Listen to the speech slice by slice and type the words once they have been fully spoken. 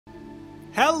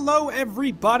Hello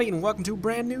everybody and welcome to a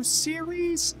brand new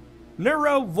series,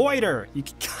 Neuro Voider. You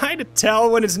can kind of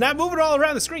tell when it's not moving all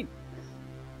around the screen.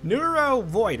 Neuro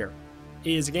Voider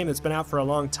is a game that's been out for a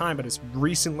long time, but it's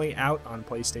recently out on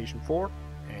PlayStation 4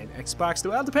 and Xbox,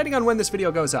 well, depending on when this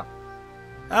video goes up.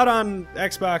 Out on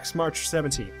Xbox March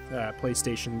 17th,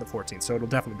 PlayStation the 14th, so it'll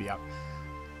definitely be out.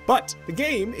 But the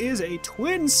game is a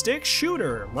twin-stick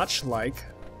shooter, much like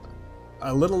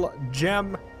a little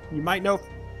gem you might know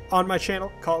on my channel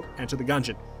called Enter the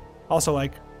Gungeon. Also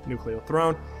like Nuclear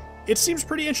Throne. It seems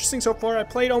pretty interesting so far. I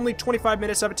played only 25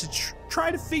 minutes of it to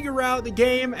try to figure out the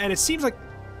game, and it seems like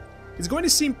it's going to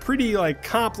seem pretty like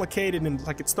complicated and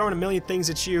like it's throwing a million things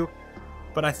at you,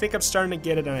 but I think I'm starting to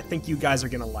get it, and I think you guys are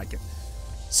gonna like it.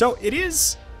 So it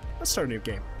is, let's start a new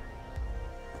game.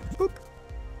 Boop.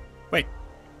 Wait,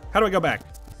 how do I go back?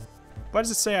 Why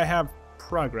does it say I have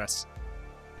progress?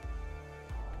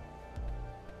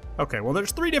 Okay, well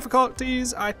there's 3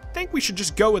 difficulties. I think we should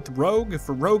just go with Rogue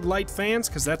for rogue-lite fans,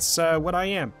 because that's what I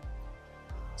am.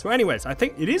 So anyways, I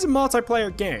think it is a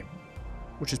multiplayer game,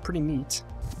 which is pretty neat.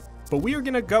 But we are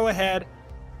gonna go ahead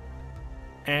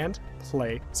and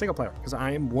play single player, because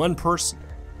I am one person.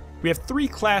 We have 3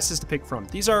 classes to pick from.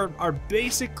 These are our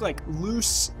basic, like,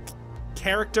 loose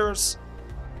characters.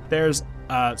 There's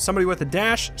somebody with a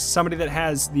dash, somebody that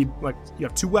has the, like, you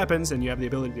have 2 weapons and you have the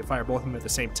ability to fire both of them at the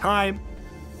same time.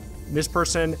 This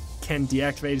person can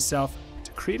deactivate itself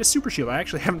to create a super shield. I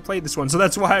actually haven't played this one, so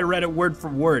that's why I read it word for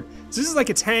word. So this is like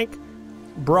a tank,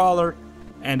 brawler,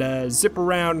 and a zip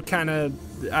around kind of,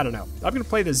 I don't know. I'm gonna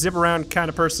play the zip around kind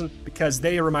of person because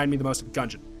they remind me the most of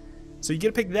Gungeon. So you get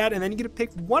to pick that, and then you get to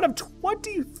pick one of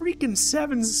 20 freaking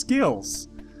 7 skills,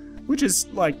 which is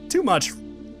like too much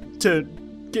to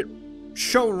get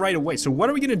shown right away. So what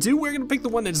are we gonna do? We're gonna pick the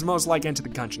one that is most like Enter the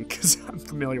Gungeon because I'm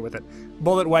familiar with it.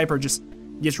 Bullet wiper just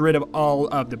gets rid of all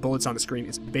of the bullets on the screen.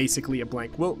 It's basically a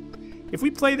blank. Well, if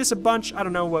we play this a bunch, I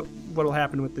don't know what'll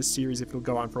happen with this series, if it'll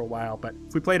go on for a while, but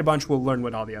if we play it a bunch, we'll learn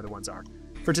what all the other ones are.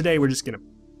 For today, we're just gonna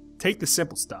take the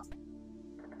simple stuff.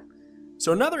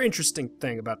 So another interesting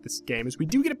thing about this game is we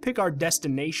do get to pick our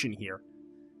destination here.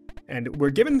 And we're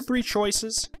given 3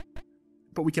 choices,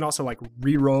 but we can also like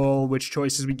re-roll which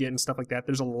choices we get and stuff like that.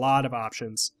 There's a lot of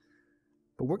options.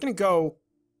 But we're gonna go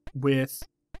with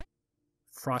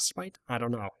Frostbite? I don't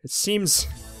know. It seems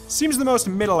the most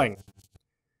middling.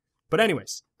 But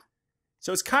anyways,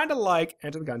 so it's kind of like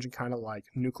Enter the Gungeon, kind of like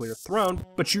Nuclear Throne,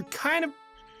 but you're kind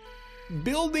of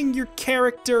building your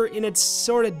character in a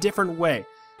sort of different way.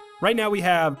 Right now we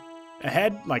have a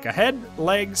head,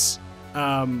 legs,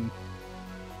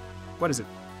 what is it?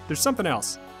 There's something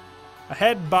else. A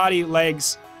head, body,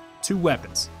 legs, 2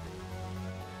 weapons.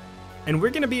 And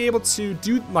we're gonna be able to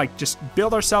do, like, just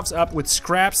build ourselves up with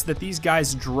scraps that these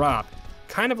guys drop.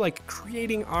 Kind of like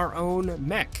creating our own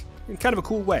mech in kind of a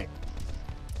cool way.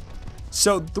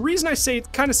 So the reason I say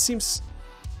it kind of seems,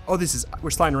 oh, we're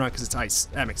sliding around because it's ice.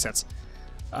 That makes sense.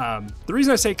 The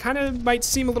reason I say it kind of might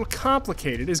seem a little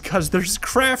complicated is because there's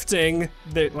crafting,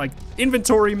 like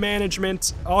inventory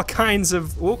management, all kinds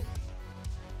of stuff.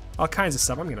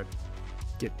 I'm gonna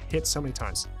get hit so many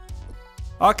times.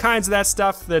 All kinds of that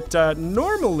stuff that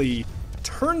normally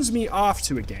turns me off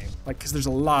to a game, like, because there's a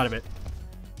lot of it.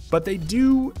 But they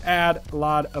do add a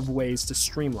lot of ways to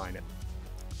streamline it.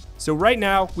 So right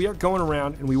now, we are going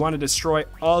around and we want to destroy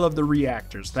all of the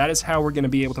reactors. That is how we're going to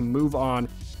be able to move on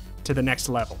to the next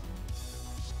level.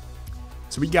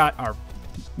 So we got our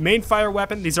main fire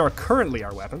weapon. These are currently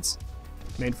our weapons.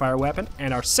 Main fire weapon.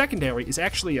 And our secondary is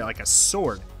actually like a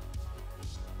sword.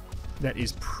 That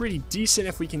is pretty decent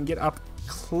if we can get up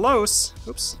close.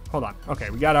 Oops, hold on. Okay,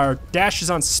 we got our dashes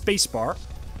on spacebar.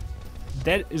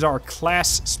 That is our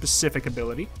class-specific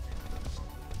ability.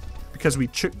 Because we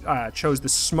chose the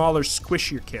smaller,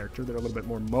 squishier character. They're a little bit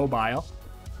more mobile.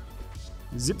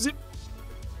 Zip, zip.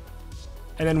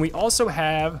 And then we also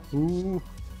have,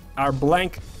 our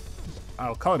blank,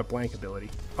 I'll call it a blank ability.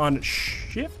 On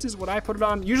shift is what I put it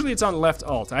on. Usually it's on left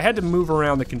alt. I had to move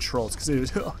around the controls because it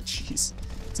was, oh jeez.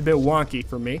 It's a bit wonky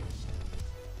for me.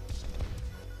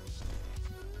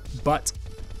 But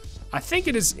I think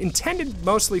it is intended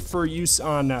mostly for use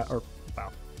on,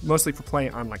 mostly for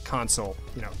playing on like console.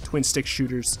 You know, twin stick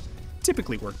shooters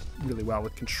typically work really well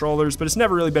with controllers, but it's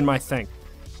never really been my thing.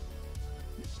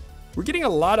 We're getting a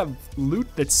lot of loot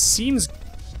that seems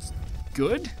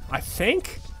good, I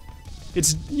think.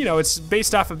 It's, you know, it's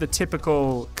based off of the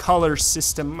typical color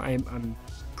system, I'm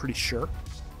pretty sure.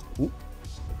 Ooh.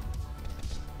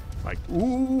 Like,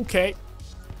 ooh, okay.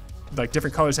 Like,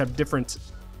 different colors have different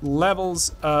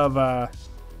levels of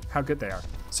how good they are.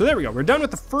 So there we go. We're done with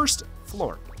the first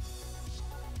floor.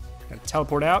 Gotta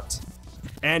teleport out.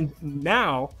 And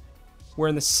now we're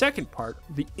in the second part,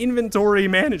 the inventory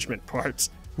management part,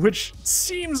 which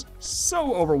seems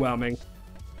so overwhelming,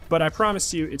 but I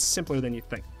promise you it's simpler than you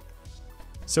think.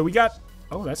 So we got,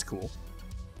 oh, that's cool.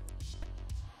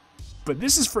 But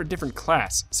this is for a different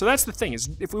class. So that's the thing, is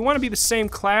if we want to be the same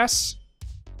class,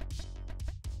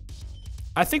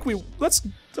 I think let's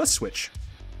switch.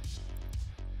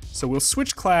 So we'll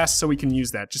switch class so we can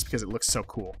use that just because it looks so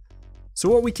cool. So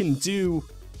what we can do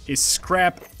is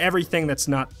scrap everything that's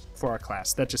not for our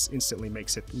class. That just instantly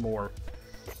makes it more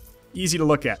easy to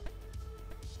look at.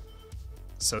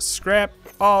 So scrap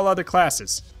all other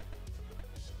classes.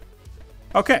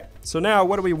 Okay, so now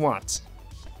what do we want?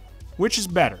 Which is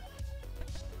better?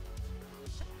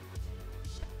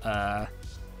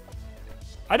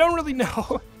 I don't really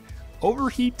know.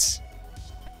 Overheat.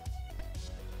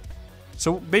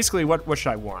 So basically, what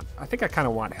should I want? I think I kind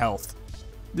of want health.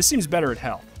 This seems better at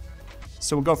health.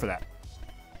 So we'll go for that.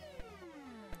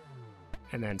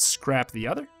 And then scrap the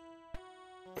other.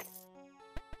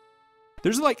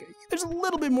 There's a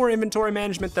little bit more inventory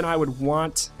management than I would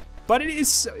want, but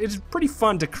it's pretty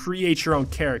fun to create your own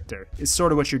character. Is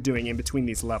sort of what you're doing in between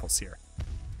these levels here.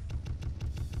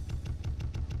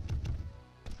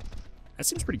 That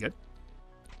seems pretty good.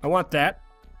 I want that.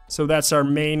 So that's our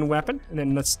main weapon, and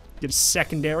then let's get a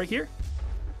secondary here.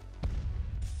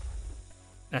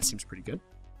 That seems pretty good.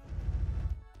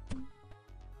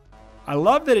 I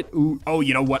love that it, ooh, oh,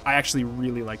 you know what? I actually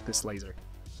really like this laser.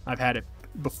 I've had it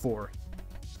before.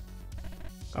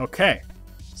 Okay,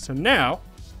 so now,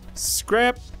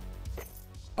 scrap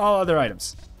all other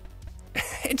items.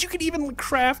 And you can even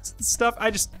craft stuff.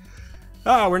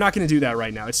 We're not gonna do that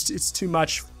right now. It's too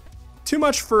much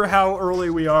for how early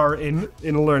we are in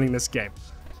learning this game.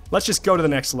 Let's just go to the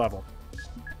next level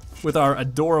with our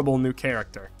adorable new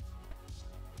character.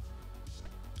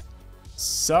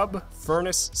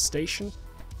 Furnace Station.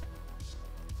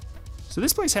 So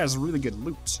this place has really good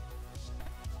loot.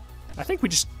 I think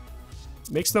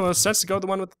makes the most sense to go with the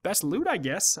one with the best loot, I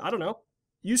guess. I don't know.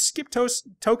 Use skip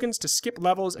tokens to skip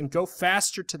levels and go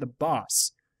faster to the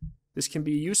boss. This can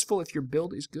be useful if your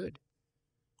build is good.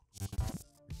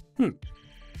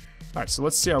 Alright, so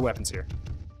let's see our weapons here.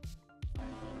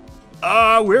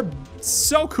 We're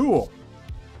so cool.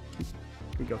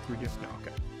 Can we go through here? No,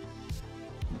 okay.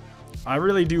 I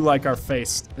really do like our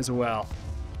face as well.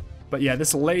 But yeah,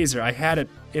 this laser, I had it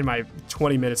in my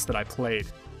 20 minutes that I played.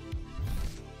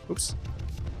 Oops.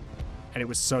 And it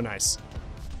was so nice.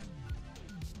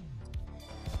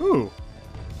 Ooh,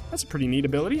 that's a pretty neat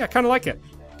ability. I kind of like it.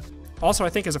 Also, I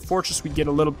think as a fortress, we get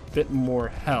a little bit more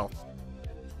health.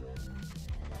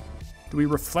 Do we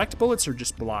reflect bullets or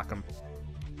just block them?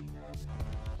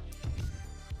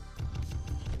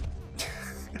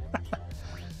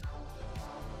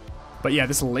 But yeah,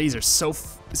 this laser's so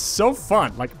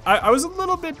fun. Like, I was a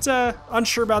little bit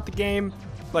unsure about the game.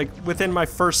 Like, within my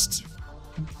first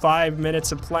 5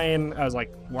 minutes of playing, I was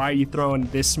like, why are you throwing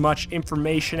this much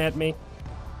information at me?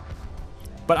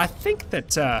 But I think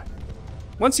that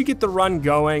once you get the run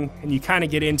going and you kind of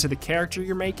get into the character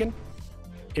you're making,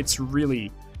 it's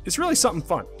really something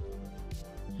fun.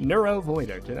 Neuro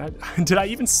Voider. Did I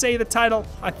even say the title?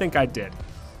 I think I did.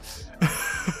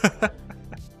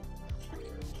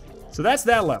 So that's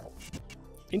that level.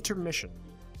 Intermission.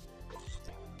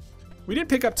 We didn't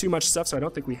pick up too much stuff, so I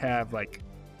don't think we have, like,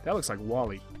 that looks like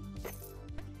Wally.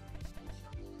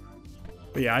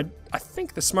 But yeah, I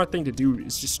think the smart thing to do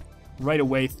is just right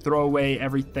away throw away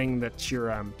everything that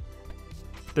you're,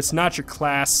 that's not your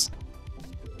class,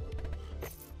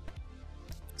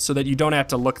 so that you don't have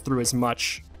to look through as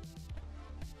much,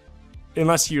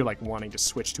 unless you're like wanting to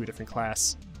switch to a different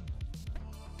class.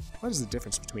 What is the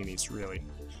difference between these, really?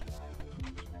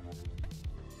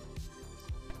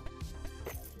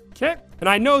 Okay, and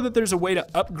I know that there's a way to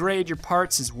upgrade your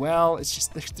parts as well. It's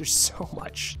just, there's so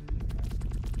much.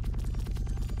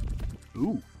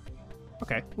 Ooh,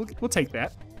 okay, we'll take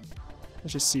that.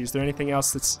 Let's just see, is there anything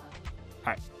else that's,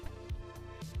 all right.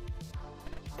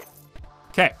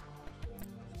 Okay,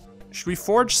 should we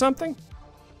forge something?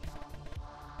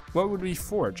 What would we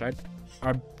forge? I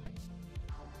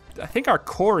think our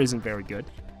core isn't very good.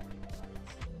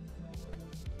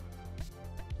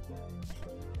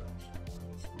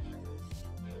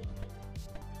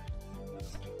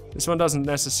 This one doesn't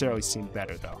necessarily seem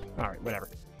better though. All right, whatever.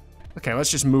 Okay,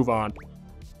 let's just move on.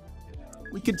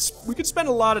 We could spend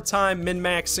a lot of time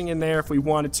min-maxing in there if we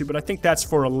wanted to, but I think that's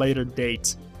for a later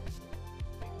date.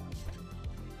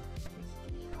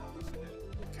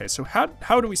 Okay, so how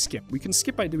do we skip? We can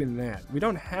skip by doing that. We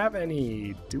don't have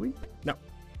any, do we? No.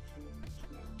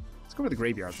 Let's go to the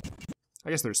graveyard. I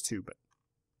guess there's two, but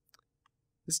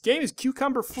This game is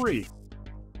cucumber free.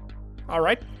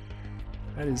 Alright.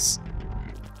 That is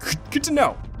good to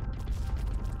know.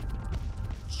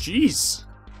 Jeez.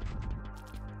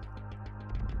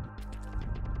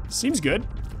 Seems good.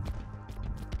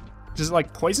 Does it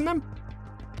like poison them?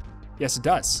 Yes, it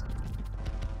does.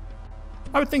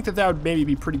 I would think that that would maybe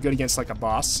be pretty good against like a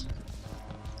boss.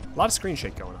 A lot of screen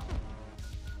shake going on.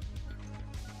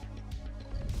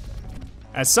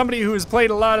 As somebody who has played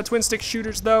a lot of twin stick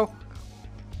shooters though,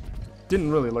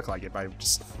 didn't really look like it by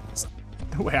just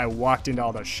the way I walked into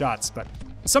all those shots, but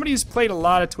as somebody who's played a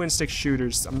lot of twin stick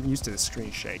shooters, I'm used to the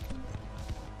screen shake.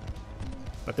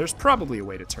 But there's probably a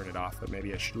way to turn it off that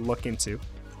maybe I should look into.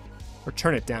 Or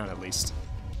turn it down at least.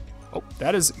 Oh,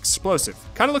 that is explosive.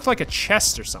 Kind of looked like a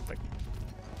chest or something.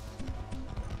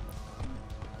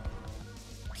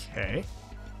 Okay.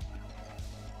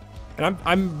 And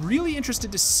I'm really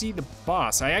interested to see the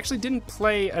boss. I actually didn't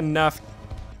play enough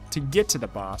to get to the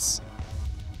boss.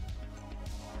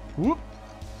 Whoop.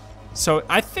 So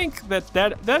I think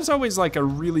that's always like a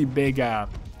really big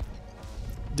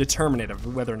determinant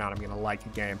of whether or not I'm gonna like a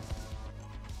game.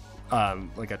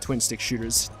 Like a twin stick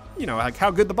shooters, you know, like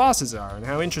how good the bosses are and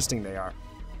how interesting they are.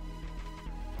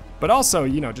 But also,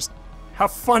 you know, just how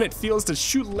fun it feels to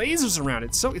shoot lasers around.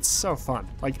 It's so fun.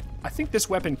 Like, I think this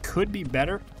weapon could be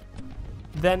better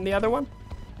than the other one,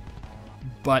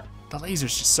 but the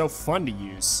laser's just so fun to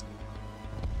use.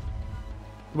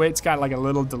 The way it's got like a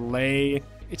little delay,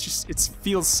 it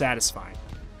feels satisfying.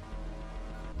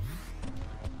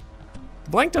 The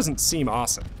blank doesn't seem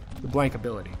awesome, the blank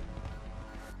ability.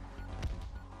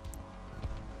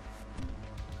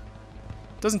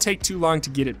 Doesn't take too long to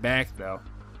get it back though.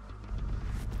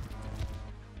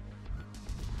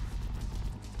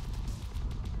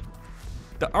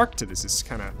 The arc to this is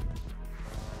kind of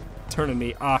turning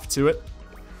me off to it.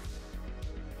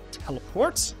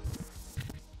 Teleport.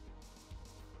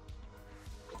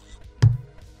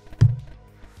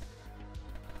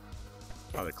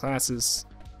 Other classes.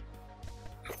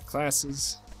 Other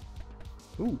classes.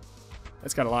 Ooh,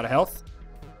 that's got a lot of health.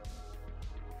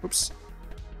 Oops.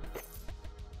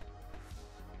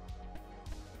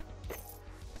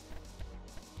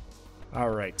 All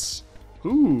right.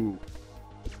 Ooh.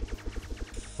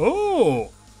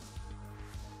 Oh!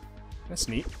 That's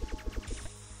neat.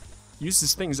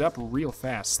 Uses things up real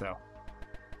fast, though.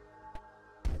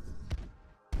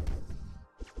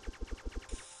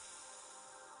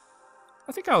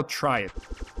 I think I'll try it.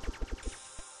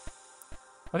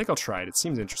 It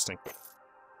seems interesting.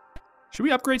 Should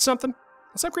we upgrade something?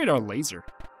 Let's upgrade our laser.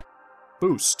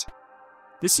 Boost.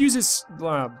 This uses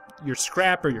your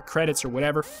scrap or your credits or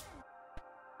whatever.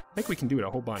 I think we can do it a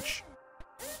whole bunch.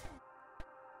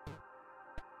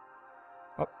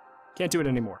 Oh, can't do it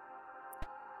anymore.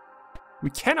 We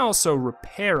can also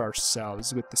repair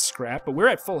ourselves with the scrap, but we're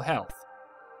at full health.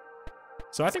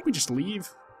 So I think we just leave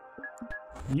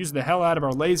and use the hell out of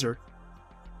our laser.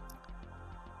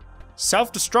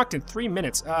 Self-destruct in 3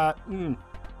 minutes.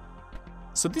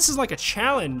 So this is like a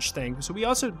challenge thing. So we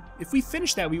also, if we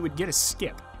finish that, we would get a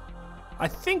skip. I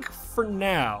think for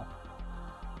now,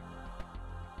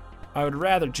 I would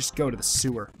rather just go to the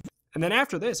sewer. And then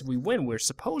after this, if we win, we're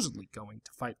supposedly going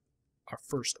to fight our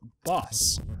first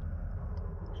boss.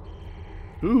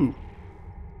 Ooh.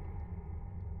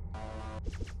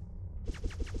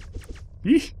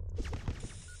 Eesh.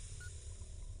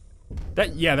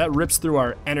 That rips through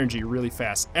our energy really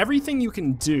fast. Everything you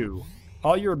can do,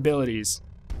 all your abilities,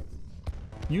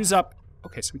 use up,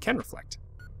 okay, so we can reflect.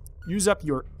 Use up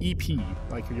your EP,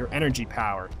 like your energy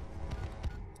power.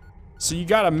 So you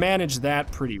gotta manage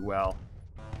that pretty well.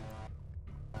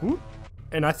 Ooh.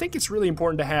 And I think it's really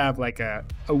important to have like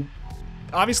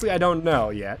obviously I don't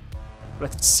know yet,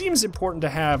 but it seems important to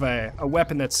have a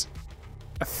weapon that's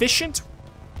efficient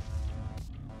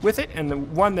with it, and the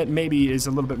one that maybe is a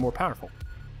little bit more powerful,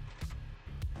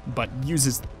 but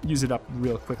use it up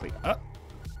real quickly.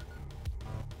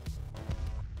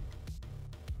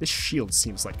 This shield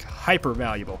seems like hyper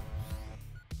valuable.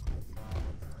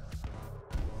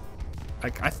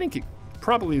 I think it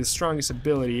probably the strongest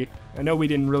ability. I know we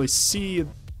didn't really see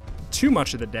too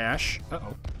much of the dash.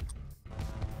 Uh-oh.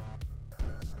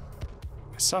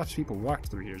 I saw people walk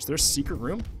through here. Is there a secret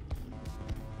room?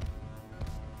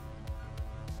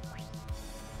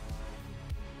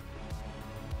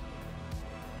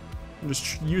 I'm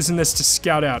just using this to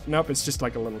scout out. Nope, it's just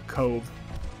like a little cove.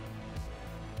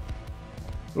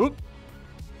 Oop.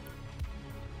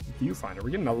 Viewfinder.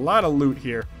 We're getting a lot of loot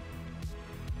here.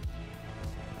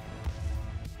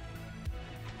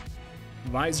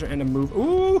 Visor and a move.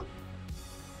 Ooh!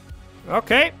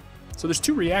 Okay. So there's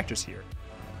 2 reactors here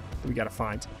that we gotta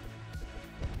find.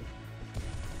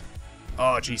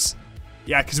 Oh, jeez.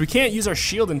 Yeah, because we can't use our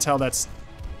shield until that's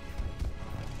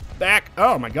back.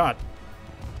 Oh, my God.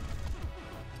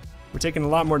 We're taking a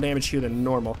lot more damage here than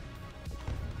normal.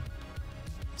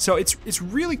 So it's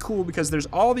really cool because there's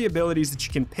all the abilities that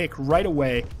you can pick right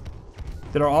away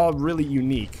that are all really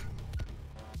unique.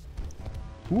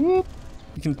 Whoop.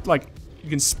 You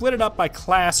can split it up by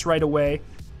class right away.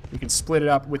 You can split it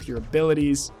up with your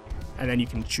abilities, and then you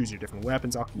can choose your different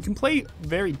weapons. You can play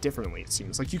very differently, it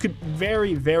seems. Like, you could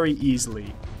very, very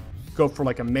easily go for,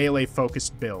 like, a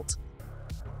melee-focused build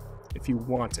if you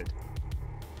wanted.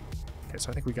 Okay, so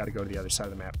I think we got to go to the other side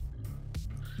of the map.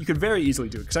 You could very easily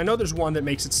do it, because I know there's one that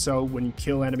makes it so when you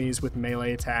kill enemies with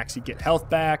melee attacks, you get health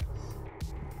back,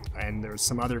 and there's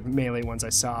some other melee ones I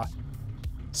saw.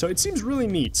 So it seems really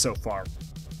neat so far.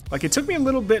 Like, it took me a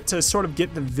little bit to sort of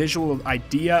get the visual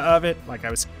idea of it. Like, I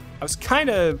was kind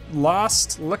of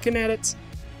lost looking at it,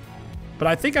 but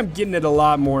I think I'm getting it a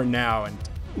lot more now,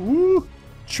 and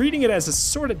treating it as a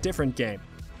sort of different game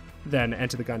than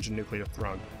Enter the Gungeon Nuclear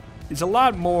Throne. It's a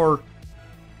lot more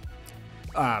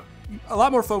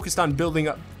focused on building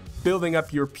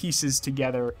up your pieces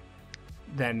together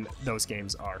than those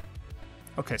games are.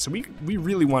 Okay, so we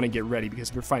really want to get ready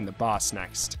because we're fighting the boss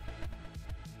next.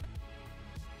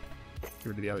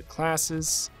 Go to the other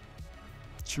classes.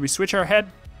 Should we switch our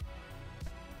head?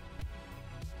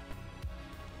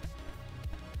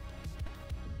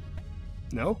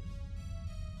 No?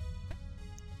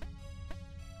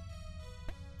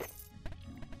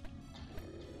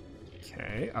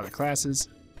 Okay, other classes.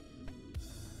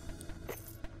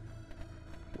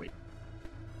 Wait.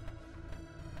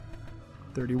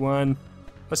 31.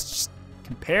 Let's just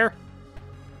compare.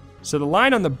 So the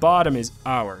line on the bottom is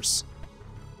ours.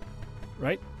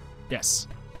 Right? Yes.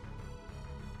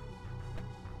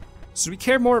 So we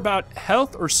care more about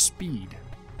health or speed?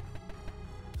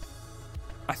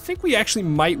 I think we actually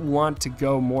might want to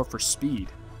go more for speed,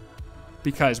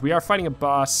 because we are fighting a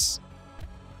boss.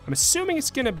 I'm assuming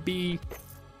it's gonna be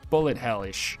bullet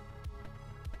hell-ish.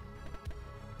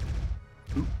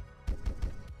 I'm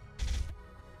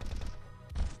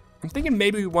thinking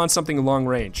maybe we want something long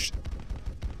range.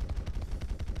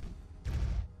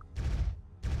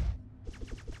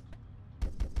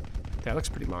 That looks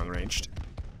pretty long ranged.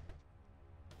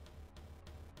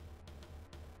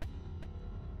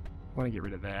 I want to get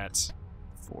rid of that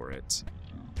for it.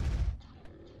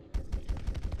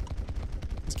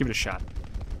 Let's give it a shot.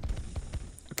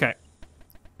 Okay.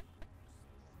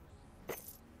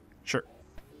 Sure.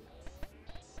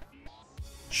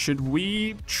 Should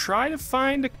we try to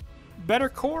find a better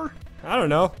core? I don't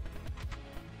know.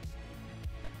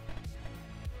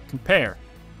 Compare.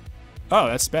 Oh,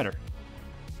 that's better.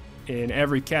 In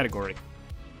every category.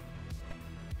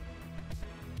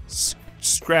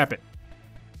 Scrap it.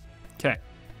 Okay.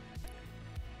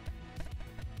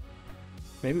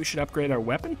 Maybe we should upgrade our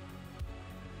weapon?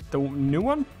 The new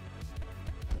one?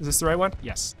 Is this the right one?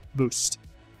 Yes. Boost.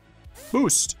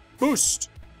 Boost! Boost!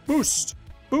 Boost!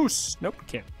 Boost! Nope, we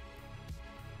can't.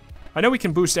 I know we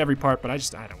can boost every part, but I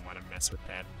don't want to mess with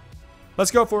that.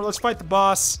 Let's go for it. Let's fight the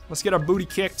boss. Let's get our booty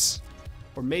kicked.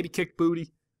 Or maybe kick booty.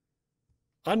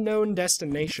 Unknown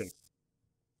destination.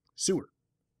 Sewer.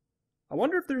 I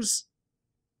wonder if there's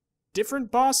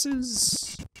different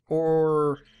bosses,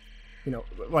 or, you know,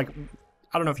 like,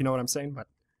 I don't know if you know what I'm saying, but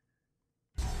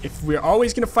if we're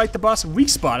always gonna fight the boss weak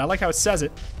spot, I like how it says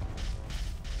it.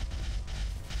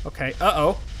 Okay,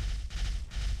 uh-oh.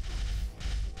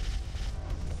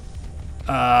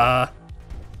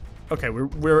 Okay,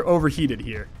 we're overheated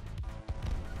here.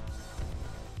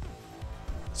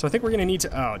 So I think we're gonna need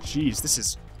to, oh geez, this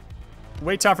is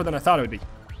way tougher than I thought it would be.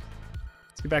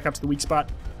 Let's get back up to the weak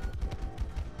spot.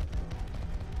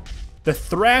 The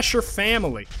Thrasher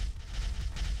family.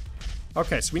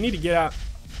 Okay, so we need to get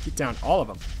down all of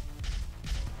them.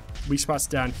 Weak spots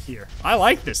down here. I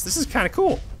like this. This is kind of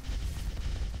cool.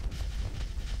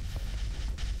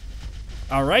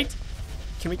 All right.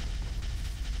 Can we?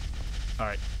 All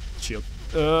right. Shield.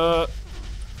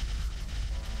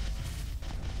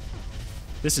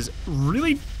 This is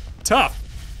really tough.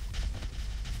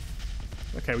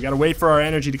 Okay, we gotta wait for our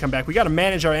energy to come back. We gotta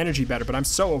manage our energy better, but I'm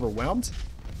so overwhelmed.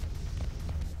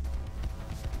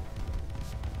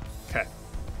 Okay.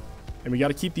 And we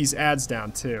gotta keep these ads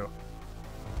down, too.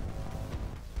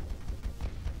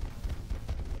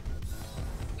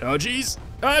 Oh, jeez.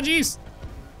 Oh, jeez.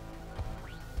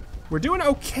 We're doing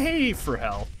okay for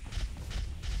health.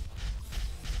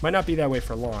 Might not be that way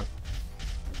for long.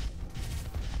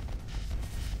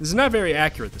 This is not very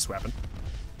accurate, this weapon.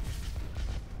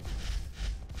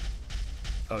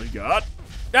 Oh, God.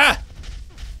 Ah!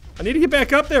 I need to get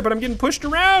back up there, but I'm getting pushed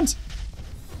around.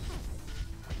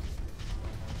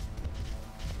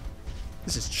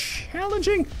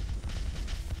 challenging.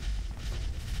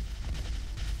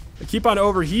 I keep on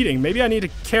overheating. Maybe I need to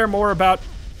care more about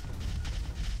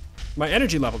my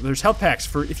energy level. There's health packs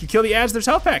for if you kill the ads, there's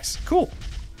health packs. Cool.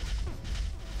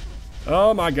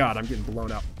 Oh my god, I'm getting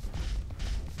blown up.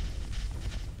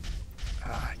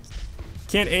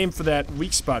 Can't aim for that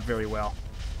weak spot very well.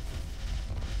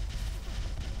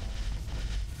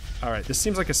 Alright, this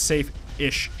seems like a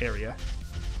safe-ish area.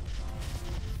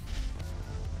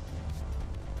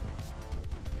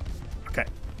 Okay.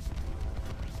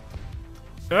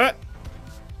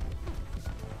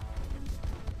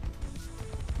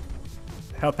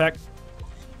 Health pack.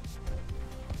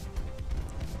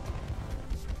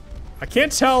 I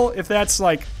can't tell if that's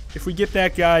like, if we get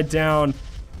that guy down.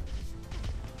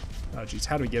 Oh jeez,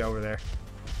 how do we get over there?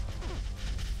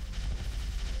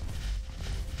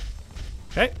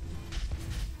 Okay.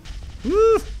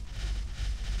 Woo!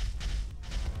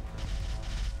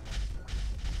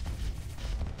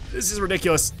 This is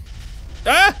ridiculous.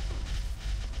 Ah!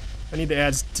 I need the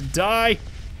ads to die.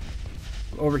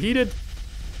 I'm overheated.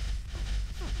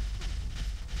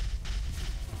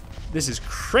 This is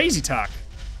crazy talk.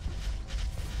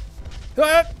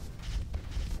 Ah!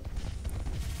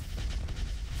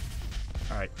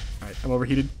 Alright, I'm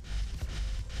overheated.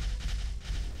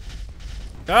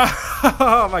 Ah,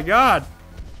 oh my god.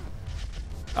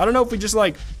 I don't know if we just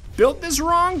like built this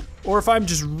wrong or if I'm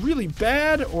just really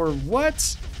bad or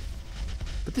what.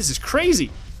 But this is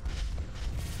crazy.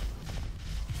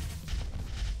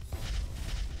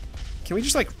 Can we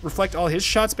just like reflect all his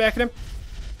shots back at him?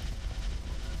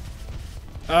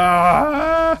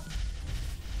 Ah!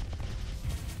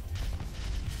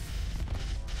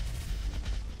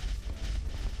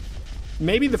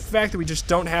 Maybe the fact that we just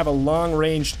don't have a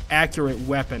long-ranged, accurate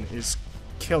weapon is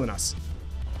killing us.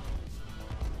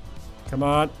 Come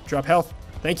on, drop health.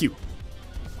 Thank you.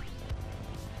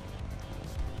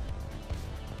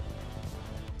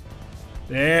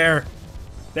 There.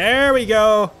 There we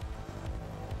go.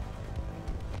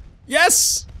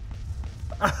 Yes!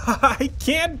 I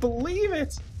can't believe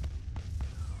it.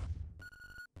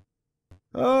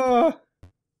 Oh.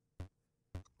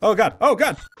 Oh god, oh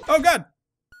god, oh god.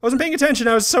 I wasn't paying attention,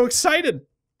 I was so excited.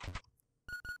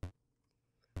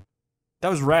 That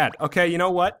was rad. Okay, you know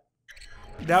what?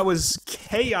 That was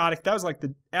chaotic. That was like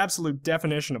the absolute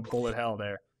definition of bullet hell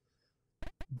there.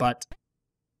 But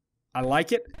I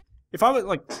like it. If I was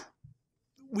like,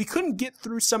 we couldn't get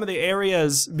through some of the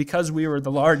areas because we were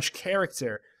the large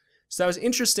character. So that was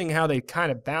interesting how they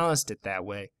kind of balanced it that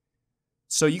way.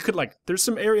 So you could like, there's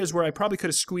some areas where I probably could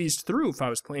have squeezed through if I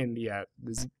was playing the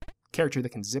character that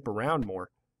can zip around more.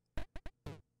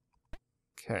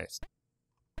 Okay.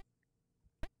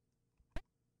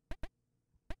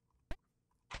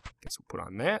 Guess we'll put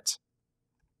on that.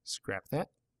 Scrap that.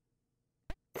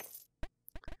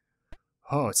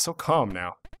 Oh, it's so calm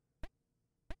now.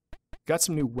 Got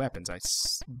some new weapons.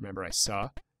 Remember I saw.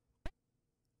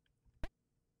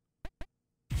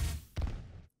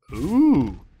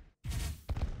 Ooh.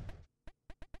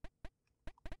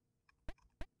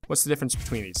 What's the difference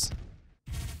between these?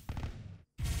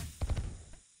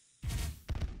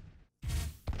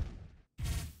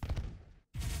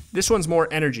 This one's more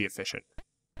energy efficient.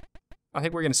 I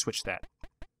think we're gonna switch that.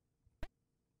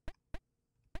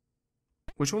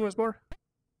 Which one was more?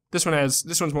 This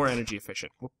one's more energy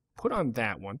efficient. We'll put on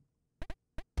that one.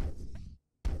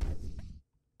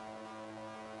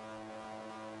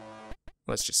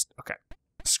 Let's just, okay.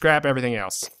 Scrap everything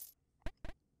else.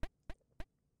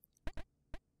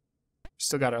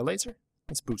 Still got our laser.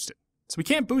 Let's boost it. So we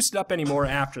can't boost it up anymore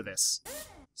after this.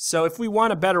 So if we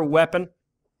want a better weapon,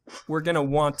 we're gonna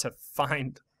want to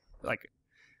find, like,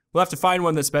 we'll have to find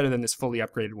one that's better than this fully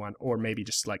upgraded one, or maybe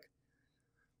just, like,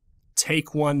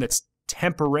 take one that's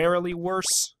temporarily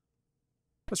worse.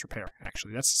 Let's repair,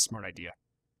 actually. That's a smart idea.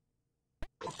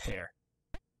 Repair.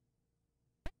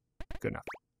 Good enough.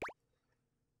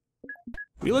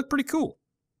 We look pretty cool.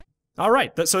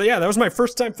 Alright, so yeah, that was my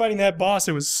first time fighting that boss.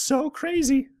 It was so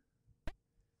crazy.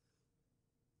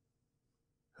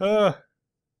 Alright,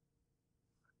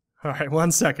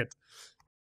 1 second.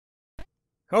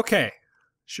 Okay.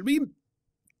 Should we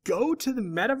go to the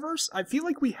metaverse? I feel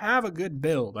like we have a good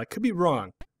build. I could be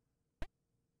wrong.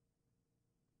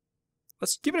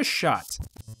 Let's give it a shot.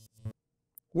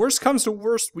 Worst comes to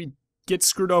worst, we get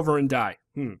screwed over and die.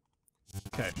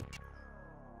 Okay.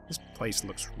 This place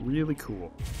looks really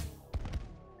cool.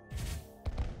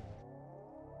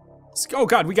 Oh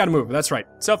god, we gotta move. That's right.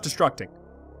 Self-destructing.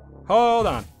 Hold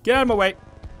on. Get out of my way.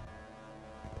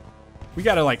 We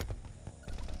gotta, like...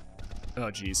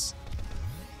 Oh, jeez.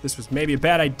 This was maybe a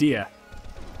bad idea.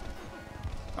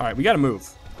 Alright, we gotta move.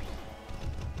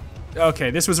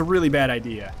 Okay, this was a really bad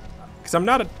idea. Because I'm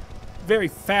not a very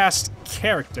fast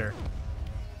character.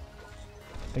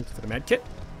 Thank you for the med kit.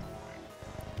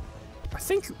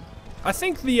 I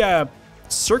think the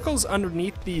circles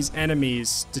underneath these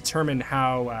enemies determine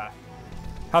how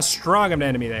strong of an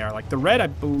enemy they are. Like the red, I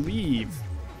believe,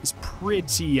 is pretty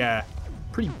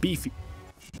beefy.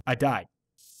 I died.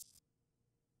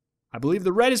 I believe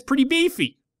the red is pretty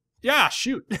beefy. Yeah,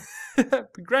 shoot.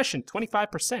 Progression,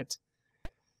 25%.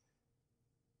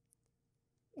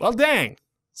 Well, dang.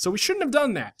 So we shouldn't have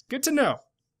done that. Good to know.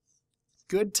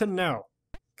 Good to know.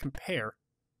 Compare.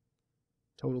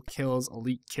 Total kills,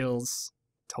 elite kills,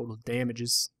 total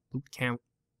damages, loot count.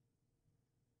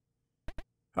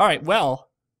 Alright, well.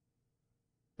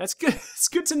 That's good. It's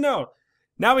good to know.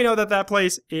 Now we know that that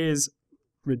place is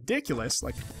ridiculous.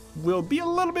 Like, we'll be a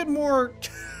little bit more...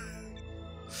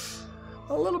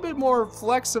 a little bit more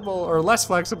flexible, or less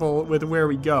flexible with where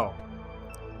we go.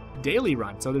 Daily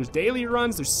run. So there's daily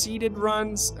runs, there's seeded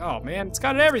runs. Oh man, it's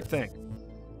got everything.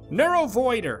 Neuro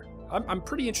Voider. I'm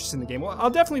pretty interested in the game. Well, I'll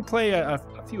definitely play a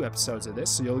few episodes of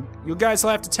this, so you guys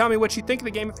will have to tell me what you think of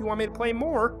the game. If you want me to play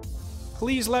more,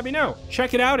 please let me know.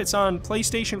 Check it out. It's on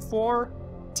PlayStation 4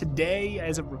 today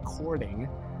as of recording,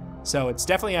 so it's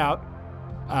definitely out.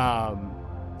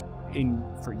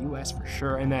 For US for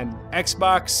sure, and then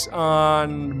Xbox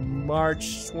on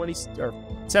March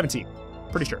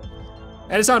 17th, pretty sure.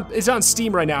 And it's on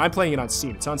Steam right now. I'm playing it on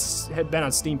Steam. Had been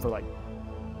on Steam for like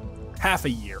half a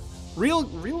year.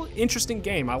 Real interesting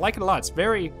game. I like it a lot. It's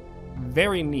very,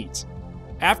 very neat.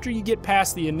 After you get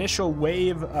past the initial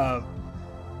wave of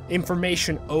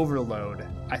information overload,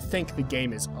 I think the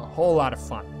game is a whole lot of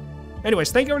fun.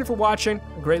 Anyways, thank you everybody for watching.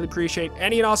 I greatly appreciate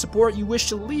any and all support you wish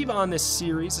to leave on this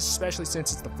series, especially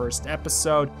since it's the first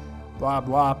episode. Blah,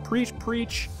 blah. Preach,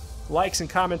 preach. Likes and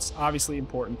comments, obviously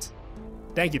important.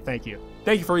 Thank you, thank you.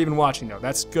 Thank you for even watching, though.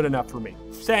 That's good enough for me.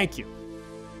 Thank you.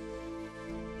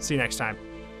 See you next time.